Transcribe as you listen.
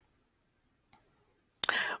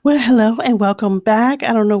Well, hello and welcome back.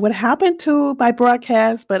 I don't know what happened to my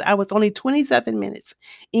broadcast, but I was only 27 minutes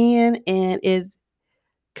in and it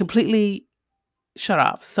completely shut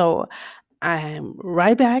off. So I'm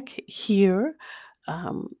right back here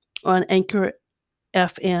um, on Anchor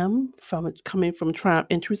FM from coming from Triumph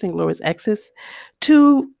Entries and Glorious Access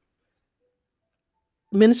to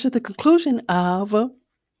minister the conclusion of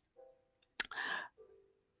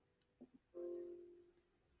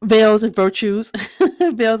Veils and Virtues,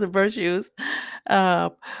 Veils and Virtues, uh,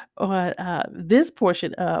 on this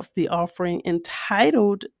portion of the offering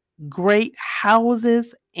entitled Great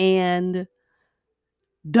Houses and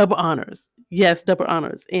Double Honors. Yes, double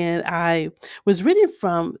honors. And I was reading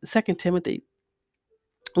from Second Timothy,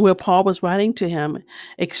 where Paul was writing to him,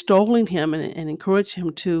 extolling him and encouraging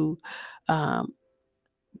him um,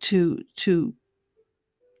 to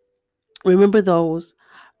remember those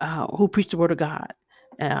who preach the word of God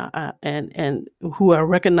and who are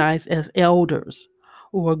recognized as elders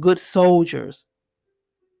who are good soldiers.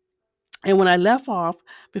 And when I left off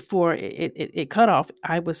before it cut off,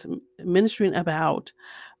 I was ministering about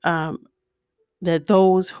um, that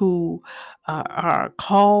those who are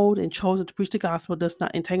called and chosen to preach the gospel does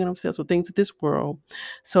not entangle themselves with things of this world,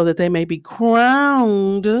 so that they may be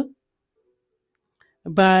crowned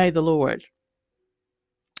by the Lord.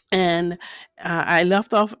 And I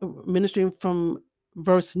left off ministering from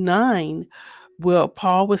verse 9, where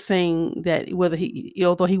Paul was saying that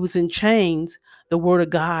although he was in chains, the word of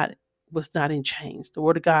God was not in chains. The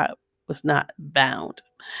word of God was not bound.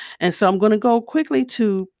 And so I'm going to go quickly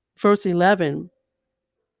to verse 11,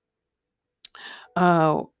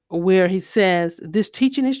 where he says, "This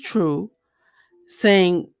teaching is true,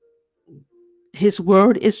 saying his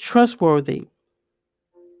word is trustworthy.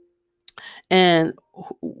 And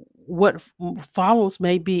what follows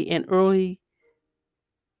may be an early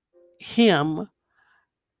hymn,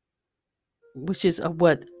 which is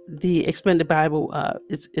what the expanded Bible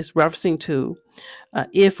is referencing to.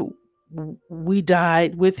 If we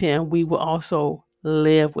died with him, we will also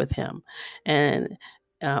live with him." And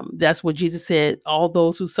that's what Jesus said. All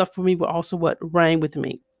those who suffer me will also reign with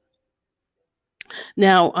me.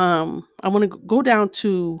 Now, I want to go down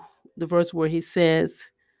to the verse where he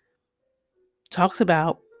talks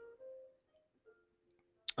about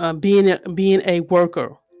being a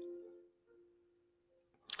worker,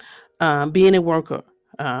 being a worker,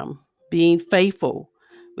 being faithful.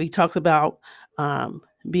 He talks about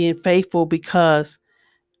being faithful because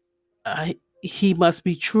uh, he must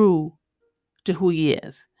be true to who he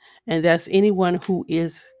is, and that's anyone who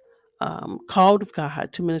is called of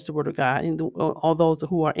God to minister the word of God, and all those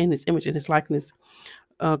who are in His image and His likeness,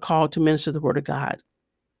 called to minister the word of God,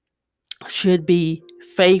 should be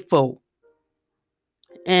faithful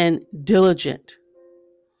and diligent.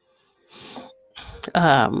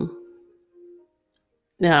 Um,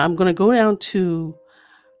 Now I'm going to go down to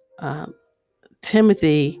um,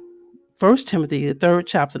 Timothy, First Timothy, the third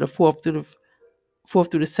chapter, the fourth through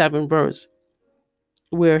the seventh verse,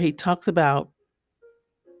 where he talks about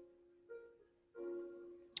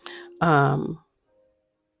um,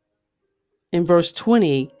 in verse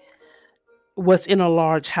 20, what's in a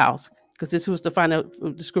large house, because this was the final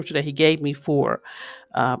the scripture that he gave me for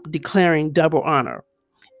declaring double honor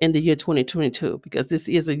in the year 2022, because this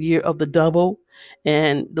is a year of the double.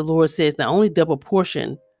 And the Lord says not only double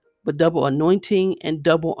portion, but double anointing and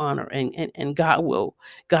double honor. And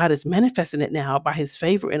God is manifesting it now by his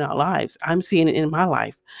favor in our lives. I'm seeing it in my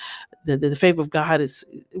life. The favor of God is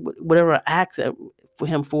whatever I ask for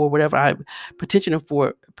him for, whatever I petition him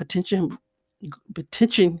for, petition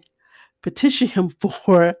petition him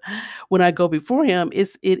for when I go before him,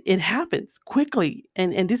 it happens quickly.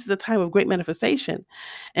 And this is a time of great manifestation.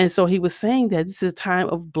 And so he was saying that this is a time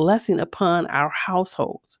of blessing upon our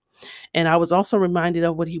households. And I was also reminded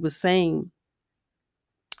of what he was saying.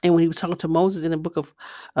 And when he was talking to Moses in the book of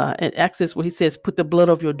in Exodus, where he says, "Put the blood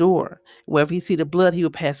of your door. Wherever he see the blood, he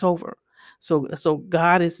will pass over." So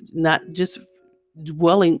God is not just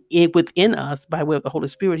dwelling within us by way of the Holy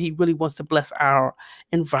Spirit. He really wants to bless our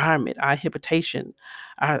environment, our habitation,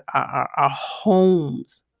 our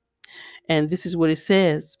homes. And this is what it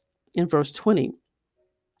says in verse 20.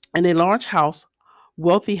 In a large house,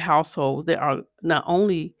 wealthy households, there are not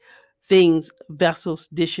only things, vessels,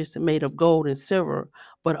 dishes made of gold and silver,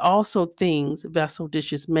 but also things, vessel,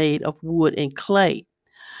 dishes made of wood and clay.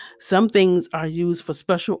 Some things are used for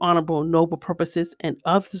special, honorable, noble purposes, and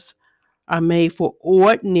others are made for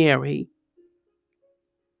ordinary,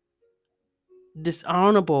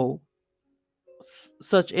 dishonorable,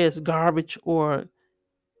 such as garbage or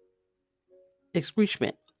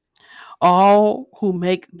excrement. All who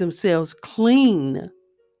make themselves clean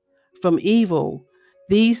from evil.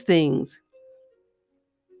 These things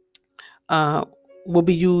uh, will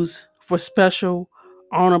be used for special,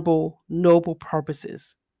 honorable, noble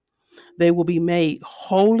purposes. They will be made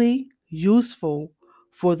wholly useful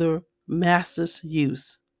for the master's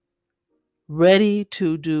use, ready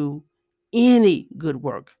to do any good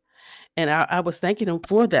work. And I was thanking him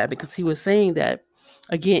for that, because he was saying that,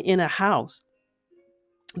 again, in a house,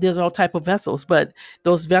 there's all type of vessels, but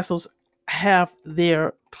those vessels have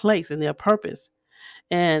their place and their purpose.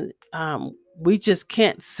 And we just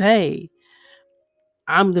can't say,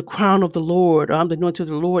 I'm the crown of the Lord, or I'm the anointed of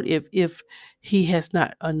the Lord, if he has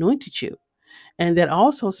not anointed you. And that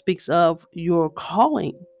also speaks of your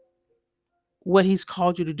calling, what he's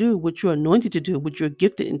called you to do, what you're anointed to do, what you're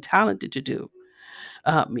gifted and talented to do.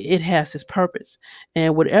 It has his purpose.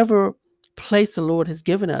 And whatever place the Lord has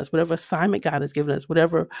given us, whatever assignment God has given us,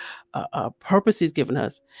 whatever purpose he's given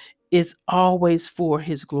us, is always for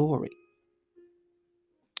his glory.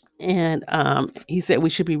 And he said we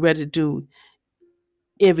should be ready to do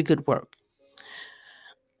every good work.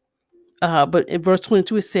 But in verse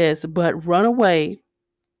 22, it says, but run away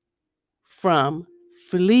from,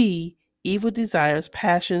 flee evil desires,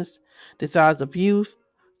 passions, desires of youth.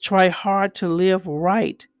 Try hard to live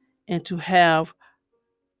right and to have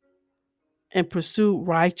and pursue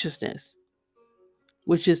righteousness,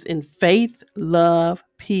 which is in faith, love,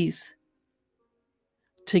 peace,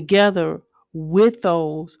 together with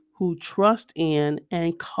those who trust in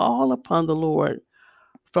and call upon the Lord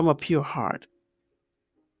from a pure heart.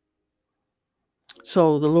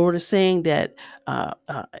 So the Lord is saying that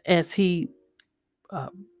as he uh,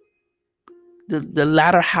 the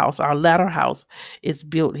latter house, our latter house is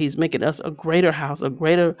built. He's making us a greater house, a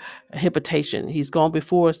greater habitation. He's gone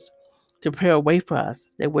before us to prepare a way for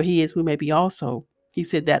us, that where he is, we may be also. He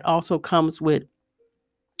said that also comes with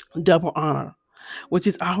double honor, which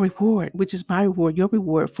is our reward, which is my reward, your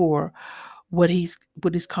reward for what he's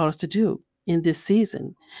called us to do in this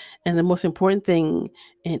season. And the most important thing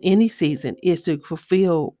in any season is to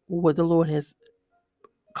fulfill what the Lord has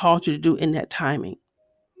called you to do in that timing,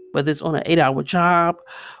 whether it's on an 8-hour job,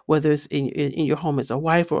 whether it's in your home as a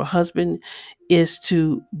wife or a husband, is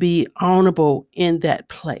to be honorable in that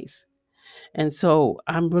place. And so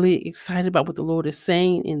I'm really excited about what the Lord is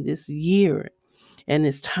saying in this year and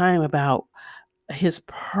this time about his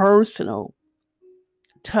personal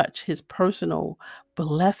touch, his personal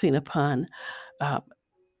blessing upon uh,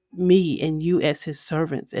 me and you as his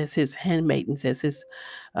servants, as his handmaidens, as his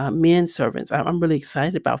men servants. I'm really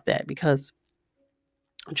excited about that, because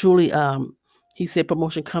truly, he said,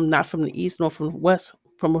 promotion come not from the east nor from the west.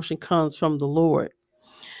 Promotion comes from the Lord.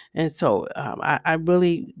 And so I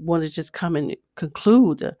really want to just come and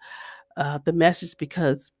conclude the message,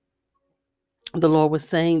 because the Lord was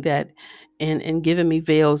saying that, and giving me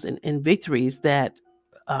veils and victories, that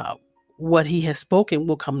uh, what he has spoken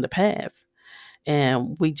will come to pass.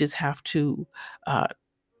 And we just have to uh,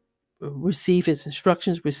 receive his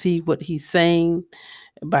instructions, receive what he's saying,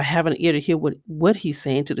 by having an ear to hear what he's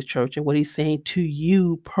saying to the church and what he's saying to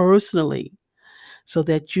you personally, so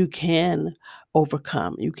that you can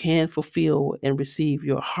overcome, you can fulfill and receive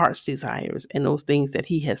your heart's desires and those things that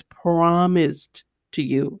he has promised to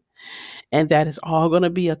you. And that is all going to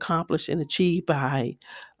be accomplished and achieved by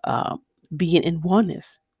uh, being in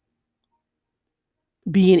oneness,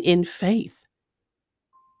 being in faith,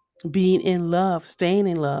 being in love, staying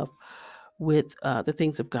in love with the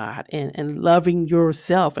things of God, and loving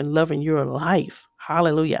yourself and loving your life.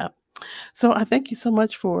 Hallelujah. So I thank you so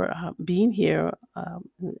much for being here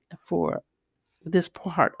for this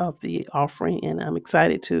part of the offering, and I'm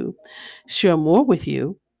excited to share more with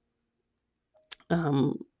you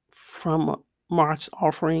um, from March's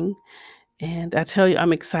offering. And I tell you,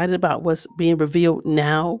 I'm excited about what's being revealed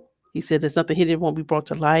now. He said there's nothing hidden that won't be brought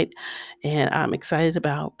to light. And I'm excited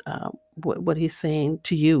about what he's saying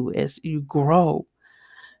to you as you grow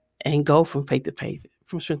and go from faith to faith,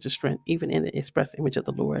 from strength to strength, even in the express image of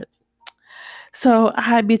the Lord. So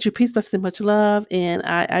I bid you peace, blessings, and much love. And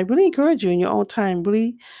I really encourage you in your own time,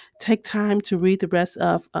 really take time to read the rest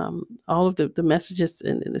of all of the messages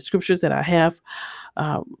and the scriptures that I have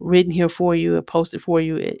written here for you and posted for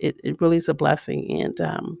you. It really is a blessing.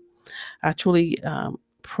 And I truly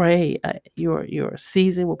pray your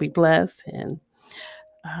season will be blessed, and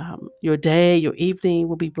your day, your evening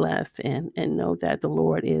will be blessed, and know that the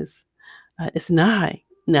Lord is nigh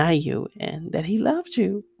you, and that he loves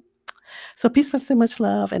you. So peace, blessings, and much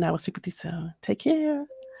love, and I will speak with you soon. Take care.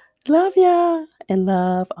 Love ya, and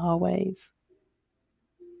love always.